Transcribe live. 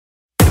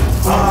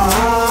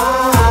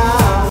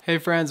Hey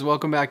friends,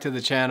 welcome back to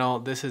the channel.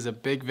 This is a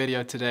big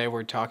video today.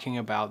 We're talking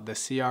about the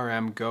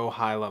CRM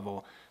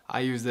GoHighLevel. I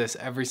use this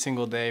every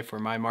single day for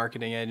my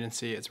marketing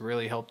agency. It's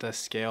really helped us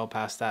scale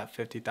past that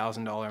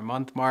 $50,000 a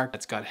month mark.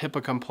 It's got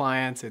HIPAA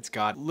compliance. It's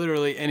got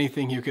literally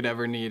anything you could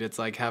ever need. It's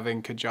like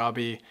having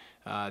Kajabi,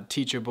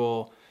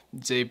 Teachable,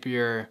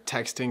 Zapier,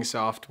 texting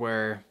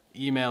software,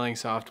 emailing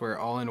software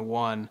all in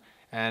one.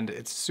 And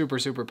it's super,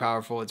 super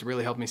powerful. It's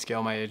really helped me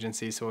scale my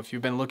agency. So if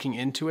you've been looking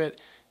into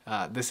it,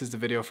 this is the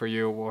video for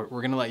you.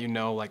 We're gonna let you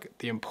know like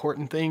the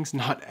important things,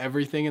 not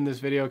everything in this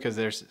video because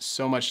there's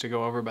so much to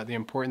go over, but the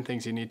important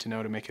things you need to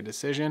know to make a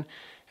decision.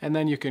 And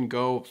then you can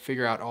go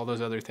figure out all those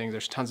other things.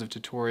 There's tons of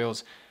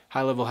tutorials.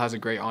 highlevel has a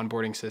great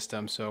onboarding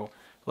system. So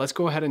let's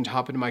go ahead and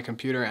hop into my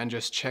computer and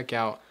just check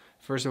out,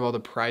 first of all, the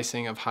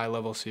pricing of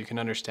highlevel so you can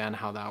understand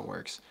how that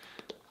works.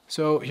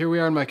 So here we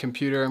are on my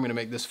computer. I'm gonna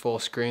make this full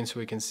screen so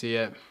we can see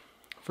it.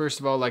 First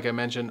of all, like I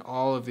mentioned,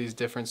 all of these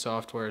different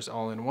softwares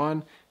all in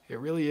one. It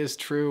really is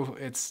true.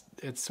 It's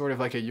sort of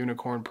like a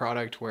unicorn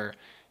product where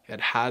it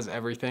has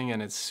everything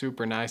and it's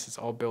super nice. It's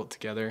all built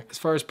together. As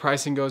far as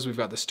pricing goes, we've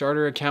got the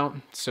starter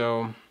account.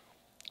 So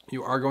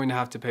you are going to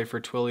have to pay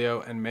for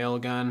Twilio and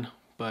Mailgun,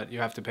 but you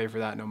have to pay for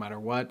that no matter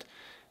what.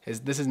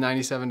 This is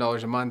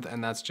 $97 a month,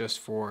 and that's just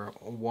for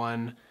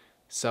one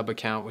sub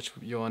account, which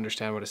you'll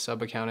understand what a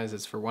sub account is.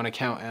 It's for one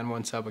account and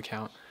one sub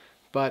account.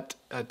 But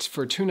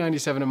for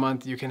 $297 a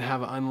month, you can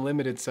have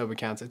unlimited sub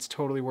accounts. It's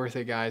totally worth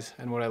it, guys.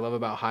 And what I love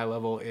about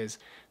highlevel is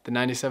the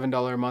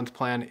 $97 a month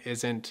plan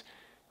isn't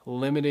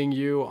limiting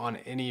you on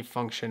any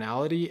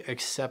functionality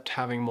except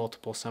having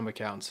multiple sub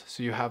accounts.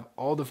 So you have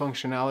all the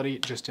functionality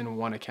just in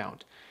one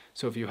account.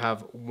 So if you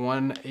have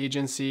one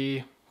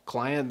agency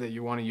client that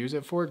you want to use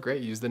it for,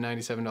 great, use the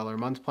 $97 a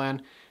month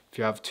plan. If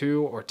you have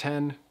 2 or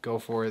 10, go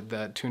for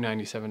the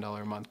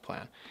 $297 a month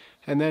plan.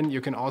 And then you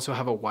can also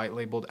have a white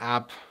labeled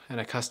app and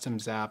a custom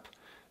app.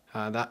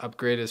 That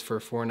upgrade is for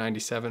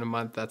 $497 a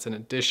month. That's an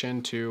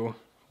addition to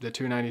the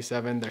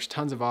 $297. There's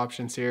tons of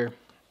options here.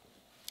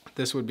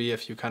 This would be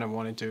if you kind of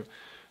wanted to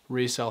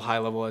resell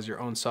highlevel as your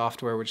own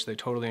software, which they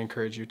totally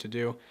encourage you to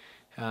do.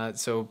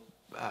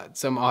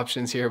 Some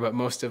options here, but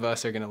most of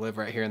us are going to live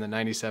right here in the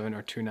 $97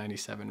 or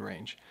 $297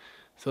 range.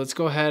 So let's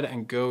go ahead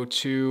and go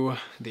to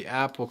the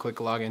app. We'll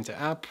click log into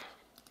app.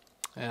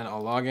 And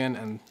I'll log in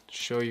and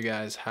show you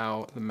guys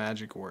how the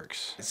magic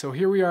works. So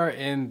here we are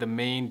in the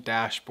main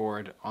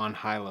dashboard on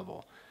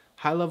highlevel.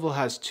 highlevel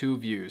has two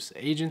views,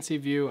 agency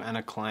view and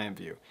a client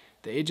view.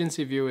 The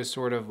agency view is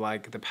sort of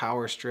like the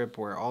power strip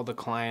where all the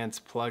clients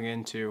plug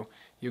into.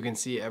 You can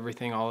see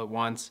everything all at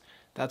once.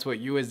 That's what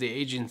you as the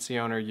agency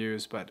owner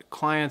use, but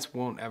clients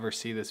won't ever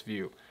see this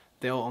view.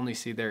 They'll only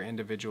see their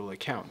individual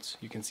accounts.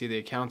 You can see the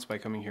accounts by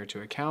coming here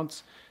to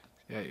accounts.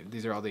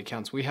 These are all the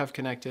accounts we have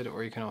connected,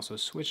 or you can also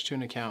switch to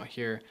an account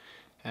here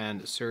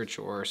and search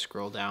or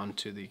scroll down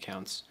to the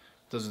accounts.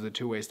 Those are the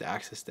two ways to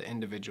access the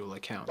individual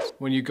accounts.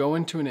 When you go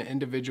into an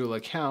individual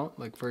account,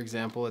 like for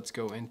example, let's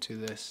go into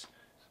this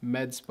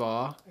med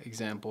spa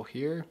example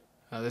here.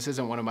 This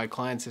isn't one of my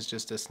clients, it's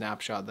just a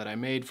snapshot that I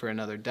made for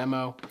another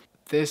demo.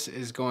 This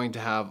is going to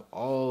have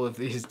all of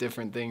these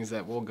different things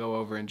that we'll go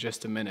over in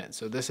just a minute.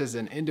 So this is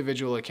an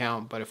individual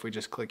account, but if we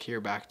just click here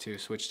back to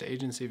switch to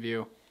agency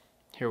view,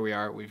 here we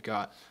are, we've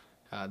got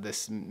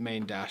this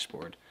main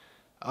dashboard.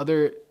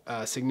 Other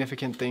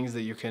significant things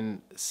that you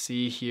can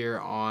see here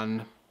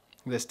on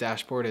this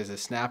dashboard is a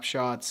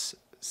snapshots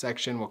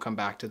section. We'll come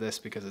back to this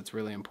because it's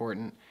really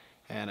important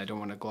and I don't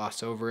want to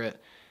gloss over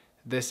it.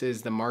 This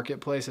is the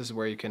marketplace. This is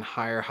where you can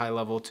hire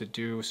highlevel to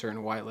do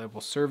certain white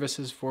label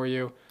services for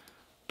you.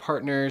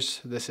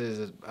 Partners, this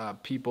is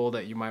people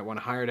that you might want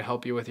to hire to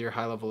help you with your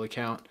highlevel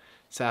account.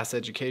 SaaS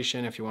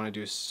education, if you want to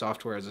do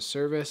software as a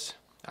service.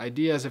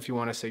 Ideas, if you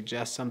want to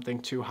suggest something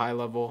to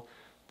highlevel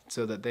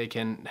so that they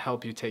can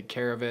help you take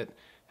care of it,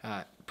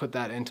 put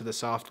that into the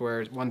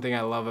software. One thing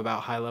I love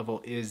about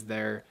highlevel is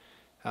their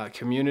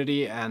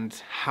community and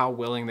how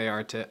willing they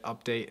are to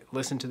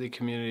listen to the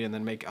community and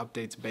then make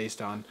updates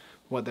based on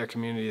what their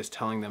community is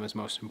telling them is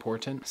most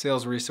important.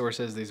 Sales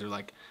resources, these are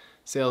like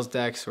sales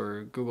decks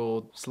or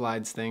Google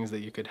Slides things that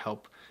you could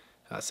help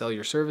sell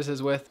your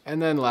services with.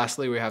 And then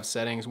lastly, we have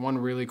settings. One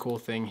really cool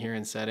thing here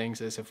in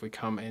settings is if we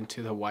come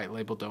into the white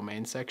label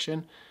domain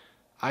section,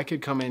 I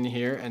could come in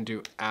here and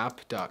do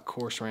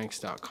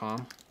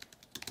app.courseranks.com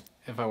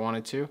if I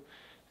wanted to.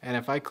 And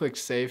if I click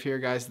save here,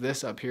 guys,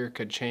 this up here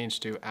could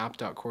change to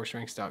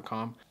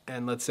app.courseranks.com.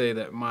 And let's say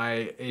that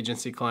my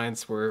agency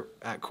clients were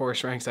at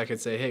CourseRanks, I could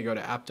say, hey, go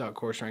to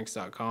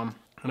app.courseranks.com.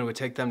 And it would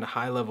take them to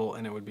highlevel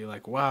and it would be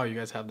like, wow, you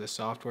guys have this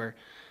software.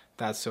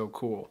 That's so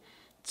cool.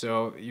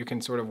 So you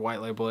can sort of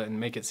white label it and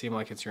make it seem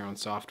like it's your own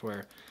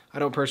software. I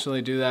don't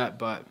personally do that,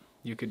 but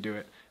you could do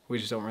it. We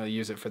just don't really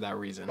use it for that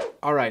reason.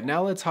 All right,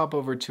 now let's hop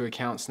over to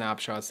account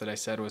snapshots that I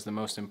said was the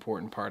most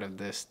important part of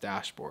this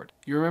dashboard.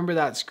 You remember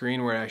that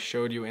screen where I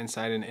showed you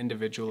inside an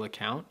individual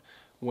account?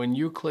 When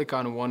you click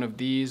on one of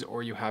these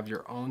or you have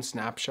your own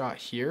snapshot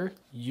here,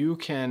 you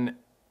can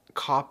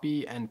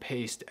copy and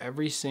paste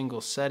every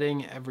single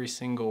setting, every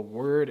single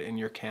word in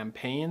your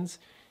campaigns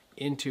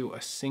into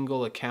a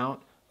single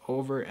account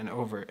over and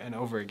over and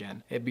over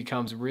again. It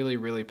becomes really,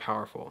 really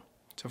powerful.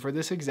 So for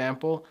this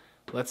example,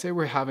 let's say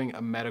we're having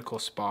a medical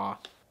spa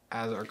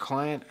as our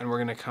client, and we're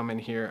gonna come in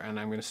here and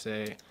I'm gonna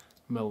say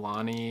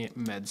Milani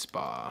Med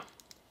Spa. I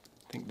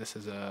think this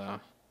is a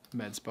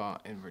med spa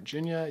in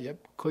Virginia. Yep.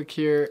 Click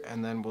here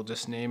and then we'll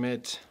just name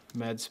it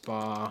Med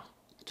Spa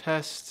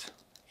Test.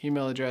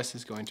 Email address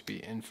is going to be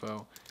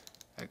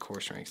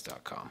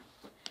info@courseranks.com.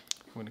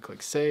 I'm going to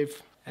click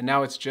save. And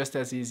now it's just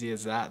as easy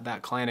as that.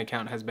 That client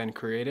account has been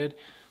created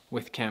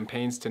with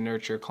campaigns to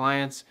nurture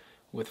clients,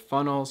 with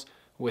funnels,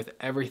 with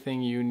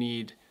everything you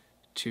need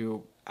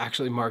to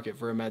actually market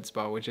for a med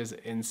spa, which is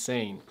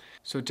insane.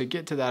 So to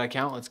get to that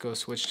account, let's go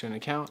switch to an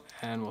account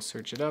and we'll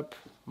search it up,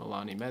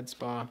 Milani Med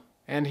Spa.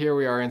 And here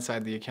we are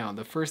inside the account.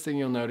 The first thing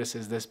you'll notice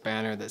is this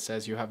banner that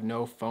says you have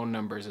no phone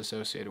numbers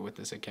associated with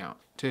this account.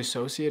 To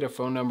associate a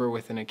phone number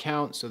with an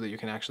account so that you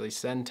can actually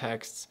send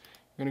texts,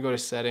 you're gonna go to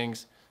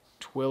settings,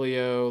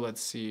 Twilio,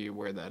 let's see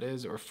where that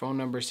is, or phone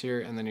numbers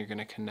here, and then you're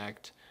gonna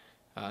connect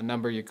a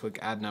number, you click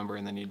add number,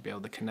 and then you'd be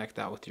able to connect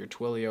that with your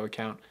Twilio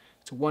account.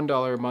 It's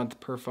 $1 a month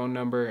per phone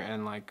number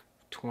and like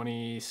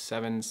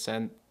 27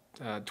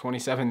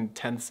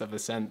 tenths of a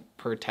cent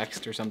per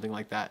text or something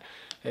like that.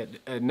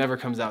 It never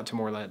comes out to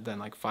more than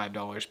like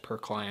 $5 per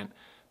client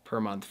per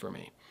month for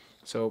me.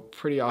 So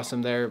pretty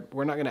awesome there.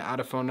 We're not gonna add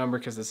a phone number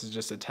because this is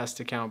just a test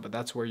account, but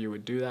that's where you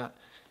would do that.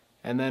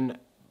 And then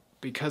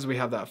because we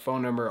have that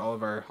phone number, all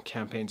of our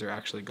campaigns are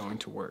actually going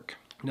to work.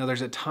 Now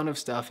there's a ton of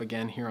stuff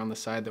again here on the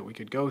side that we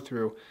could go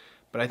through,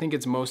 but I think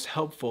it's most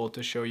helpful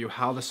to show you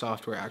how the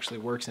software actually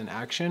works in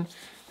action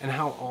and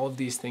how all of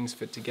these things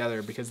fit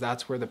together, because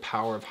that's where the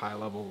power of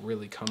HighLevel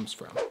really comes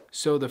from.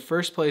 So the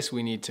first place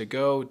we need to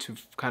go to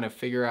kind of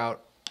figure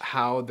out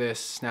how this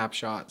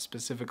snapshot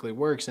specifically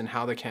works and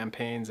how the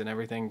campaigns and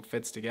everything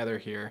fits together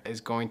here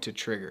is going to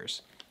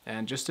triggers.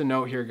 And just a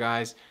note here,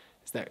 guys,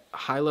 is that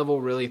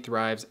HighLevel really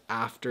thrives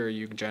after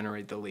you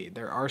generate the lead.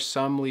 There are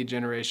some lead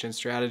generation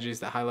strategies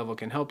that HighLevel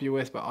can help you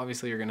with, but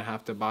obviously you're gonna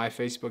have to buy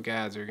Facebook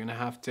ads, or you're gonna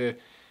have to,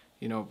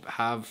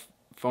 have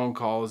phone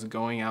calls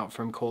going out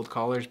from cold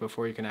callers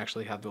before you can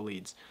actually have the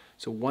leads.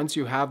 So once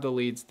you have the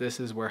leads, this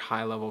is where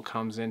HighLevel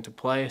comes into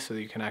play so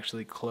that you can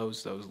actually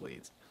close those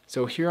leads.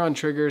 So here on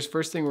triggers,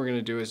 first thing we're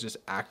gonna do is just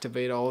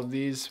activate all of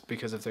these,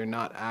 because if they're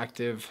not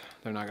active,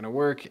 they're not gonna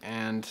work,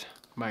 and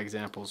my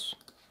examples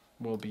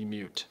will be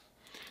mute.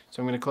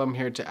 So I'm going to come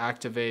here to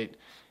activate,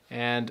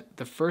 and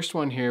the first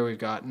one here we've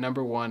got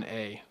number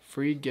 1A,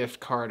 free gift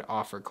card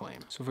offer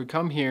claim. So if we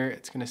come here,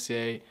 it's going to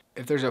say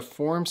if there's a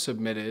form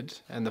submitted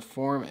and the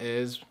form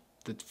is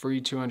the free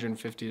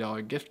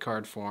 $250 gift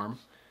card form,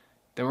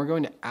 then we're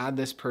going to add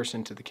this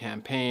person to the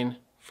campaign,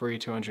 free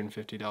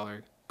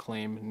 $250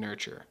 claim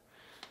nurture.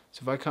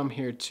 So if I come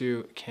here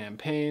to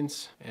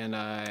campaigns and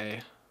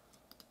I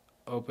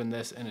open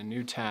this in a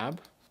new tab,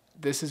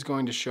 this is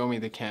going to show me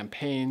the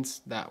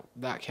campaigns,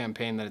 that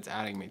campaign that it's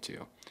adding me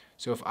to.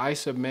 So if I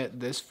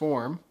submit this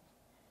form,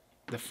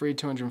 the free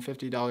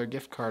 $250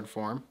 gift card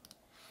form,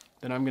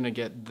 then I'm gonna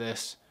get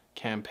this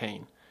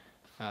campaign.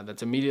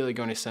 That's immediately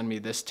going to send me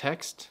this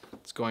text.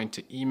 It's going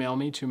to email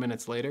me 2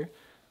 minutes later.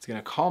 It's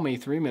gonna call me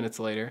 3 minutes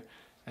later,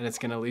 and it's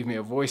gonna leave me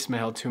a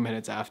voicemail 2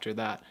 minutes after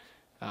that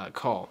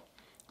call.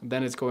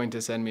 Then it's going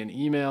to send me an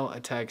email, a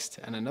text,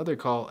 and another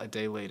call a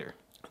day later.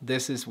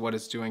 This is what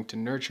it's doing to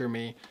nurture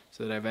me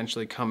so that I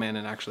eventually come in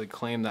and actually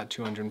claim that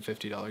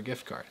 $250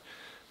 gift card.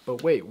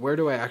 But wait, where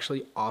do I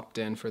actually opt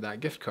in for that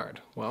gift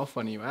card? Well,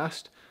 funny you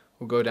asked.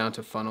 We'll go down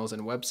to funnels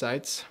and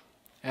websites,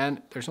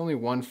 and there's only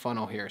one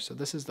funnel here. So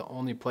this is the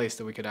only place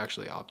that we could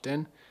actually opt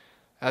in.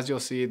 As you'll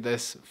see,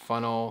 this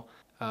funnel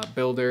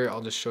builder, I'll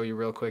just show you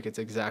real quick. It's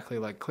exactly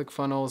like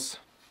ClickFunnels.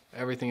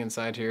 Everything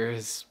inside here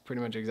is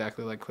pretty much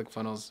exactly like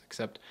ClickFunnels,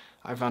 except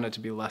I found it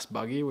to be less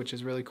buggy, which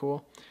is really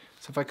cool.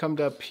 So if I come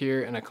up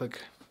here and I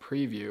click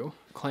preview,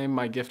 claim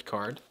my gift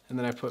card, and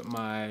then I put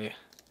my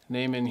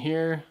name in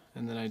here,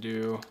 and then I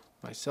do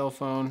my cell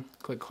phone,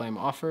 click claim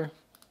offer.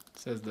 It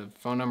says the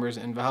phone number is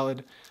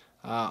invalid.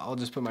 I'll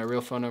just put my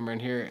real phone number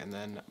in here and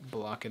then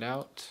block it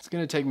out. It's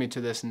gonna take me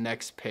to this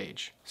next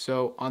page.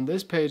 So on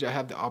this page, I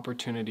have the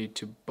opportunity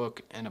to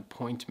book an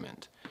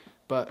appointment.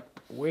 But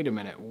wait a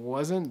minute,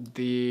 wasn't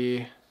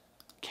the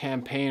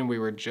campaign we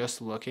were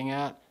just looking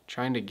at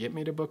trying to get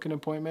me to book an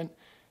appointment?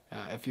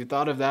 If you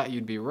thought of that,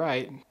 you'd be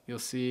right. You'll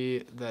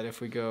see that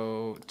if we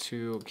go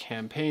to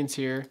campaigns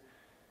here,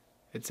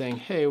 it's saying,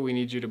 hey, we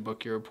need you to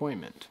book your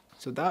appointment.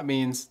 So that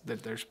means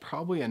that there's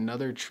probably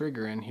another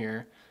trigger in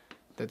here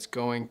that's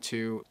going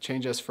to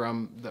change us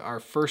from our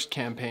first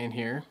campaign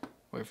here.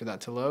 Wait for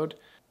that to load.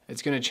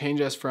 It's going to change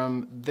us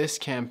from this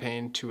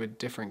campaign to a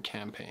different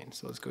campaign.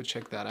 So let's go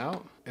check that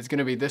out. It's going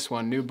to be this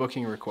one, new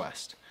booking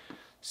request.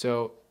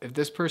 So if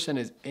this person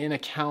is in a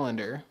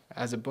calendar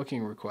as a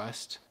booking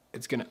request,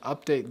 it's going to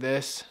update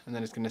this, and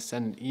then it's going to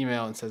send an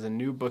email and says a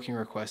new booking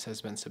request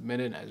has been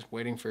submitted. I was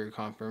waiting for your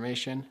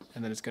confirmation,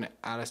 and then it's going to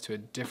add us to a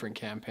different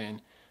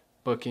campaign,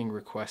 booking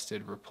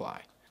requested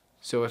reply.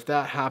 So if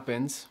that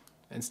happens,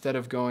 instead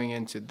of going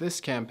into this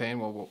campaign,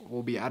 well,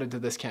 we'll be added to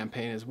this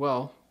campaign as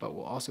well, but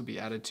we'll also be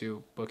added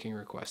to booking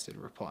requested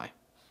reply.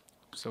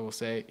 So we'll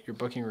say your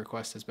booking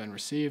request has been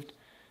received.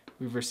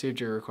 We've received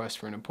your request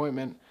for an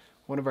appointment.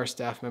 One of our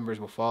staff members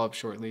will follow up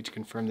shortly to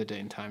confirm the date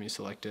and time you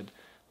selected.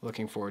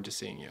 Looking forward to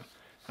seeing you.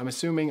 I'm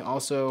assuming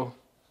also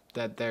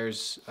that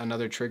there's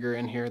another trigger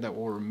in here that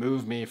will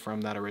remove me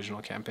from that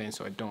original campaign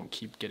so I don't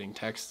keep getting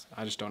texts.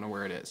 I just don't know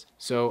where it is.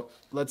 So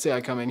let's say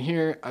I come in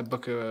here, I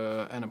book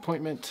an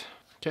appointment.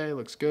 Okay,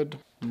 looks good.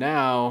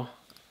 Now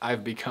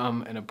I've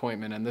become an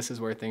appointment, and this is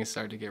where things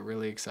start to get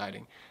really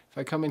exciting. If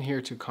I come in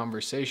here to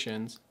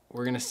conversations,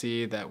 we're gonna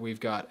see that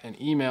we've got an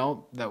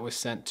email that was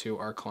sent to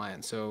our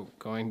client. So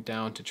going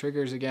down to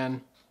triggers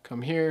again,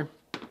 come here.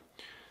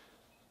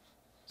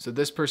 So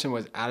this person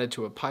was added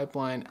to a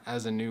pipeline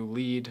as a new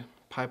lead.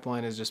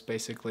 Pipeline is just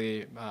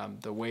basically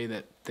the way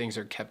that things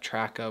are kept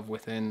track of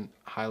within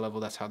HighLevel.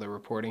 That's how the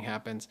reporting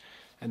happens.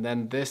 And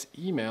then this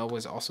email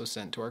was also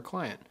sent to our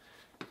client.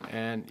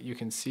 And you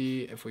can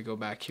see if we go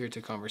back here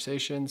to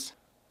conversations,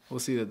 we'll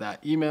see that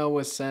that email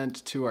was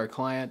sent to our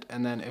client.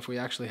 And then if we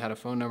actually had a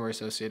phone number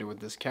associated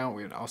with this account,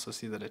 we would also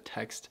see that a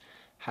text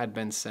had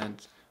been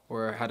sent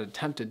or had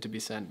attempted to be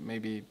sent.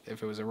 Maybe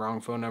if it was a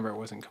wrong phone number, it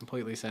wasn't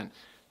completely sent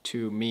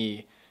to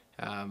me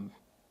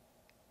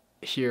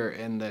here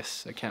in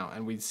this account.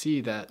 And we'd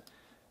see that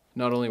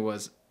not only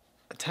was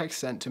a text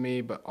sent to me,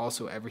 but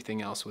also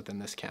everything else within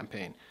this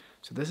campaign.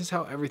 So this is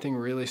how everything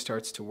really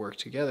starts to work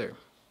together.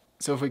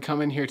 So if we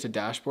come in here to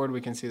dashboard,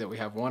 we can see that we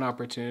have one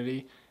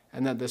opportunity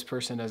and that this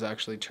person has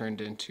actually turned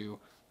into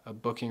a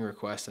booking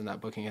request, and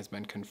that booking has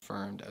been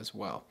confirmed as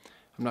well.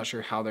 I'm not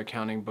sure how they're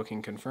counting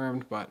booking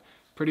confirmed, but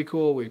pretty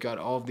cool. We've got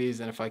all of these,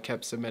 and if I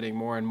kept submitting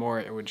more and more,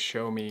 it would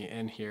show me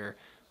in here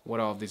what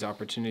all of these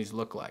opportunities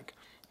look like.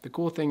 The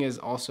cool thing is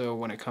also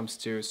when it comes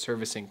to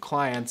servicing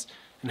clients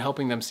and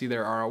helping them see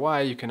their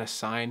ROI, you can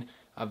assign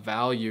a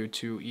value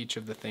to each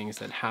of the things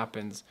that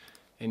happens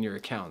in your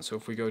account. So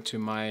if we go to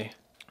my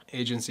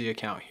agency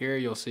account here,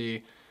 you'll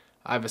see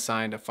I've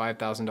assigned a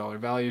 $5,000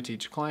 value to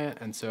each client,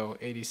 and so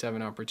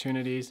 87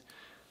 opportunities.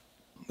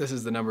 This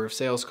is the number of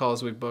sales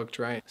calls we've booked,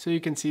 right? So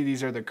you can see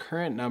these are the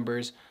current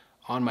numbers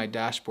on my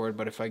dashboard,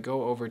 but if I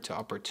go over to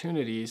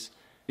opportunities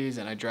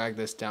and I drag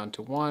this down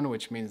to 1,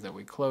 which means that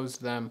we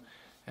closed them,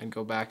 and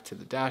go back to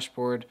the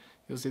dashboard,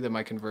 you'll see that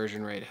my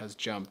conversion rate has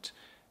jumped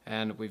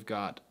and we've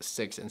got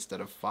 6 instead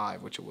of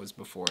 5, which it was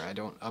before. I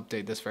don't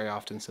update this very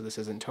often, so this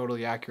isn't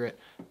totally accurate,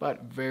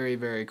 but very,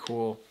 very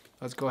cool.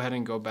 Let's go ahead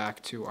and go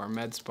back to our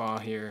med spa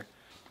here.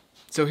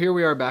 So here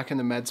we are back in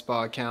the med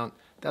spa account.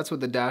 That's what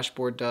the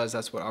dashboard does.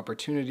 That's what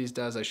opportunities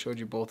does. I showed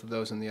you both of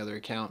those in the other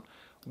account.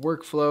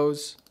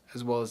 Workflows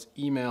as well as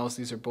emails,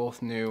 these are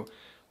both new.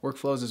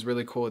 Workflows is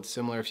really cool. It's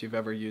similar if you've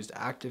ever used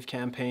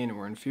ActiveCampaign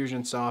or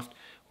Infusionsoft,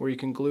 where you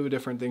can glue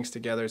different things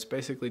together. It's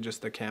basically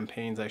just the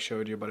campaigns I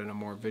showed you, but in a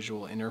more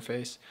visual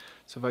interface.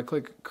 So if I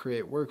click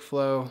create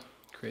workflow,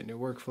 create new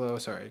workflow,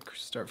 sorry,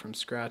 start from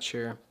scratch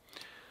here.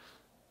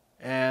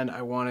 And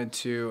I wanted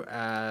to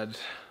add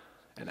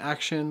an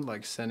action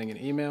like sending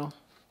an email.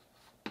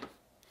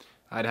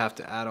 I'd have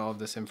to add all of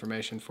this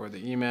information for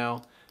the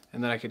email,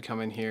 and then I could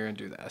come in here and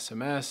do the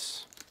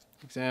SMS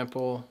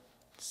example,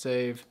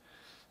 save,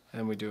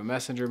 and we do a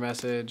messenger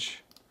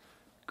message.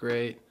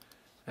 Great.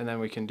 And then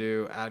we can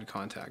do add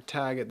contact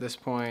tag at this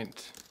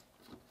point.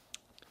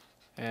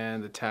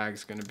 And the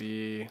tag's going to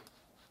be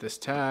this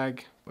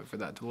tag. Wait for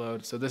that to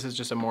load. So this is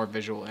just a more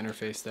visual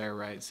interface there,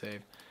 right?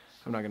 Save.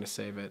 I'm not going to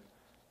save it.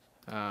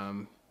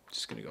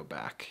 Just going to go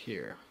back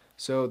here.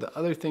 So the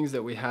other things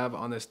that we have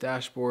on this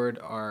dashboard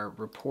are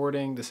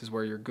reporting. This is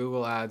where your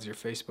Google ads, your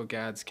Facebook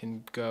ads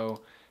can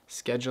go.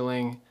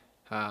 Scheduling.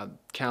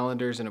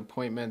 Calendars and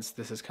appointments,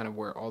 this is kind of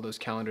where all those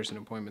calendars and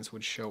appointments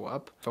would show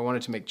up. If I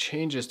wanted to make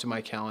changes to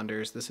my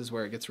calendars, this is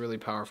where it gets really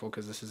powerful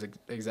because this is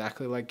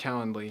exactly like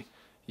Calendly.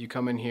 You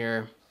come in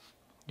here,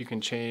 you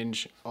can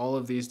change all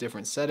of these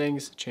different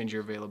settings, change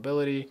your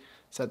availability,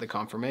 set the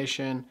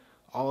confirmation,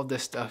 all of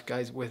this stuff,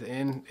 guys,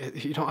 within,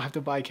 you don't have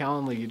to buy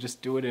Calendly, you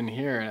just do it in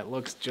here and it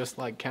looks just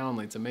like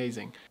Calendly. It's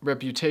amazing.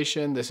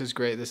 Reputation, this is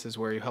great. This is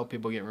where you help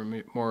people get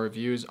more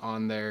reviews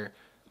on their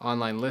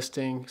online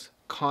listings.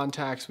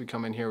 Contacts, we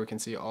come in here, we can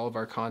see all of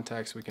our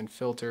contacts. We can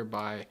filter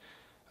by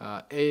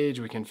age,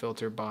 we can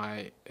filter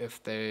by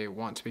if they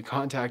want to be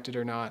contacted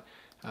or not.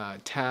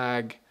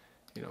 Tag,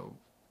 you know,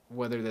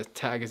 whether the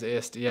tag is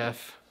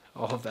ASDF,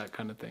 all of that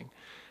kind of thing.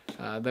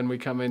 Then we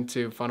come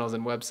into funnels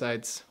and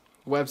websites.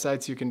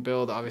 Websites you can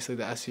build, obviously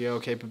the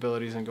SEO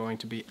capabilities isn't going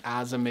to be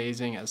as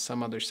amazing as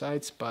some other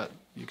sites, but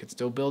you could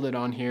still build it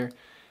on here.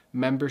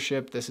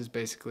 Membership, this is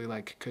basically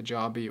like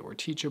Kajabi or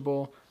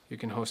Teachable. You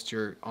can host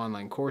your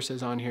online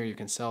courses on here. You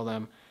can sell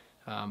them.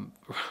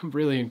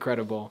 Really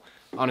incredible.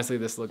 Honestly,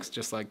 this looks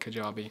just like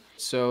Kajabi.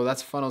 So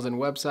that's funnels and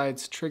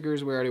websites.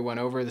 Triggers we already went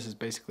over. This is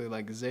basically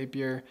like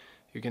Zapier.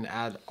 You can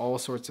add all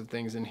sorts of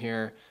things in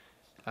here.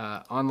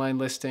 Online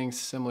listings,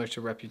 similar to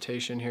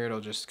reputation here.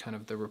 It'll just kind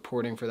of the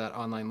reporting for that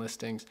online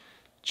listings.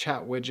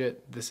 Chat widget.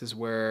 This is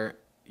where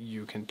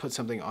you can put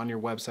something on your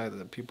website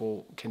that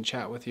people can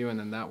chat with you, and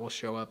then that will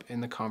show up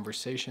in the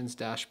conversations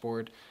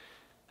dashboard.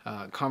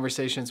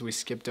 Conversations we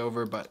skipped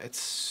over, but it's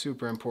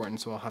super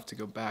important, so I'll have to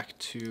go back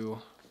to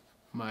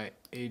my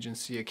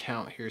agency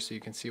account here so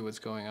you can see what's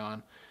going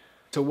on.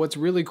 So what's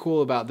really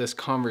cool about this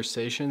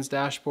conversations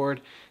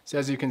dashboard is,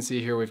 as you can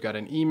see here, we've got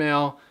an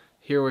email,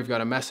 here we've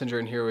got a messenger,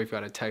 and here we've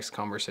got a text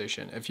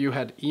conversation. If you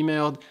had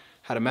emailed,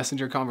 had a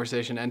messenger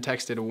conversation, and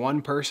texted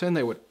one person,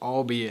 they would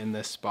all be in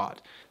this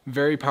spot.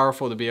 Very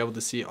powerful to be able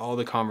to see all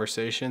the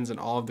conversations and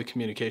all of the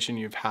communication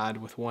you've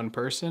had with one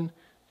person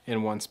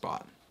in one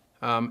spot.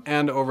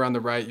 And over on the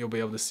right, you'll be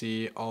able to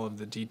see all of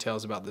the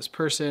details about this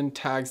person,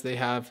 tags they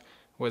have,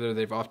 whether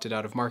they've opted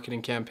out of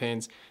marketing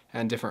campaigns,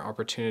 and different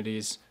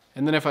opportunities.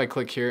 And then if I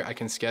click here, I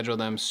can schedule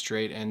them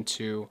straight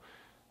into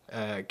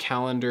a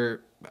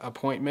calendar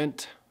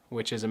appointment,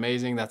 which is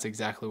amazing. That's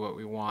exactly what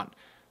we want.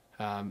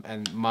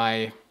 And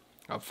my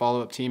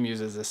follow-up team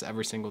uses this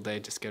every single day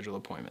to schedule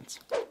appointments.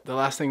 The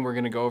last thing we're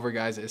gonna go over,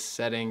 guys, is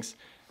settings.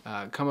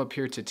 Come up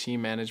here to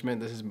team management.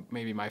 This is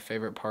maybe my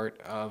favorite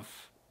part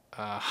of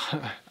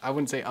I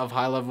wouldn't say of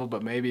HighLevel,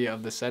 but maybe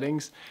of the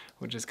settings,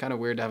 which is kind of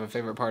weird to have a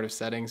favorite part of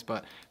settings.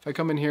 But if I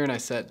come in here and I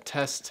set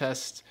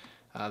test,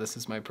 this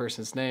is my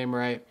person's name,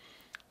 right?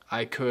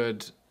 I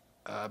could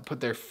put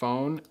their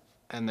phone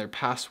and their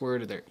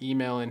password or their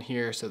email in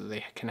here so that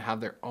they can have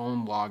their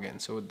own login.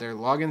 So their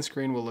login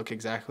screen will look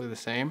exactly the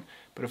same,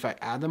 but if I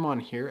add them on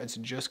here, it's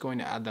just going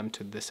to add them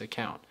to this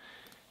account.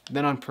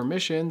 Then on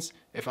permissions,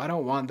 if I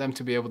don't want them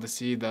to be able to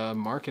see the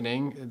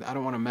marketing, I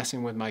don't want them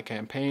messing with my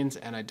campaigns,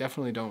 and I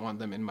definitely don't want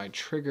them in my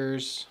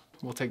triggers.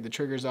 We'll take the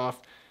triggers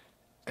off.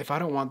 If I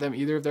don't want them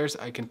either of theirs,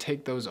 I can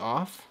take those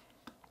off,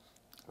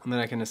 and then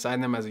I can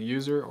assign them as a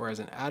user or as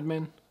an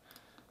admin.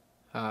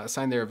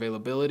 Assign their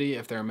availability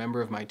if they're a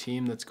member of my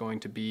team that's going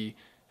to be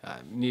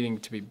needing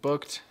to be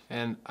booked,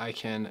 and I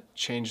can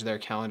change their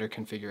calendar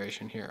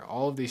configuration here.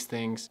 All of these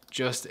things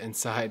just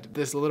inside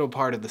this little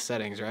part of the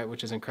settings, right?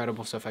 Which is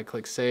incredible. So if I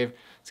click save,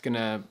 it's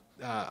gonna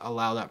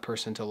allow that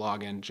person to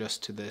log in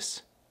just to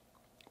this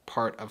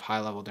part of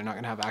HighLevel. They're not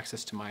gonna have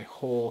access to my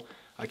whole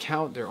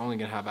account. They're only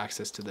gonna have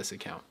access to this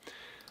account.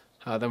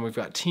 Then we've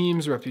got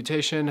teams,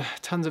 reputation,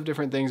 tons of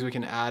different things we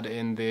can add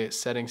in the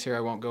settings here.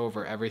 I won't go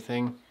over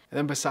everything. And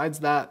then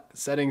besides that,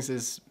 settings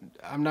is,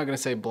 I'm not gonna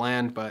say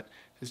bland, but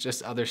it's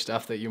just other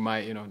stuff that you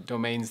might,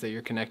 domains that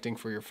you're connecting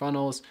for your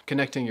funnels,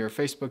 connecting your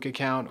Facebook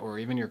account or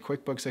even your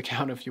QuickBooks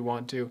account if you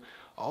want to.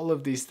 All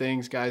of these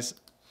things, guys,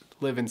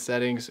 live in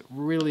settings.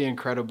 Really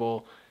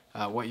incredible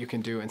what you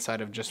can do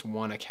inside of just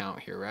one account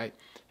here, right?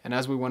 And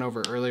as we went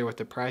over earlier with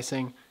the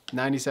pricing,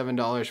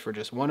 $97 for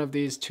just one of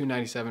these,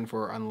 $297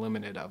 for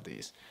unlimited of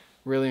these.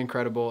 Really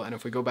incredible. And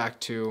if we go back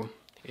to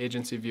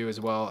agency view as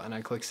well, and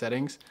I click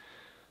settings,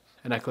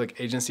 and I click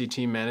agency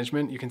team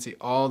management, you can see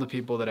all the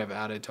people that I've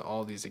added to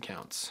all these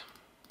accounts.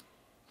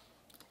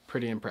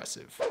 Pretty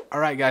impressive. All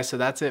right, guys, so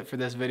that's it for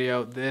this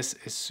video. This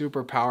is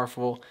super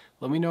powerful.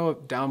 Let me know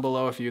down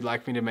below if you'd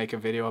like me to make a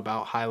video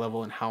about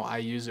HighLevel and how I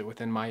use it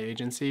within my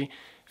agency.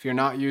 If you're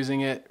not using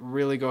it,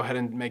 really go ahead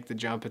and make the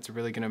jump. It's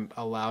really gonna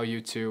allow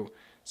you to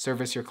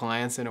service your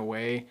clients in a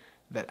way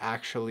that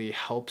actually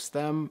helps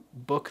them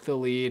book the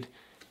lead,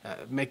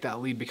 make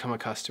that lead become a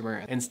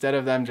customer instead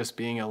of them just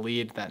being a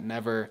lead that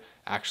never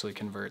actually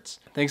converts.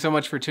 Thanks so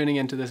much for tuning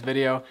into this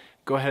video.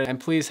 Go ahead and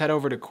please head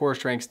over to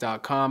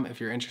CourseRanks.com if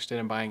you're interested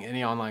in buying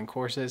any online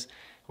courses.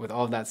 With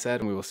all of that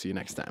said, we will see you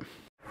next time.